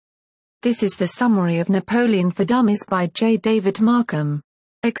This is the summary of Napoleon for Dummies by J. David Markham.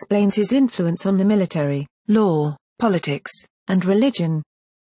 Explains his influence on the military, law, politics, and religion.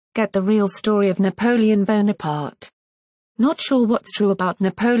 Get the real story of Napoleon Bonaparte. Not sure what's true about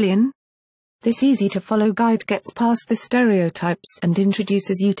Napoleon? This easy-to-follow guide gets past the stereotypes and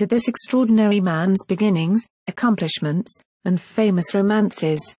introduces you to this extraordinary man's beginnings, accomplishments, and famous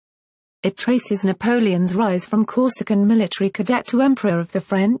romances. It traces Napoleon's rise from Corsican military cadet to Emperor of the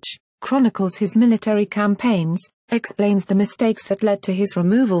French, chronicles his military campaigns, explains the mistakes that led to his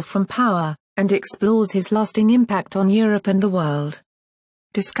removal from power, and explores his lasting impact on Europe and the world.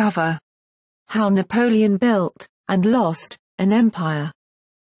 Discover how Napoleon built, and lost, an empire.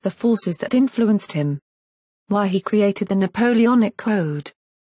 The forces that influenced him. Why he created the Napoleonic Code.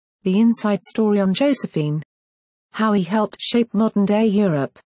 The inside story on Josephine. How he helped shape modern-day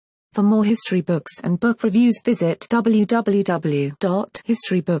Europe. For more history books and book reviews visit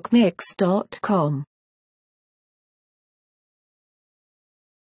www.historybookmix.com.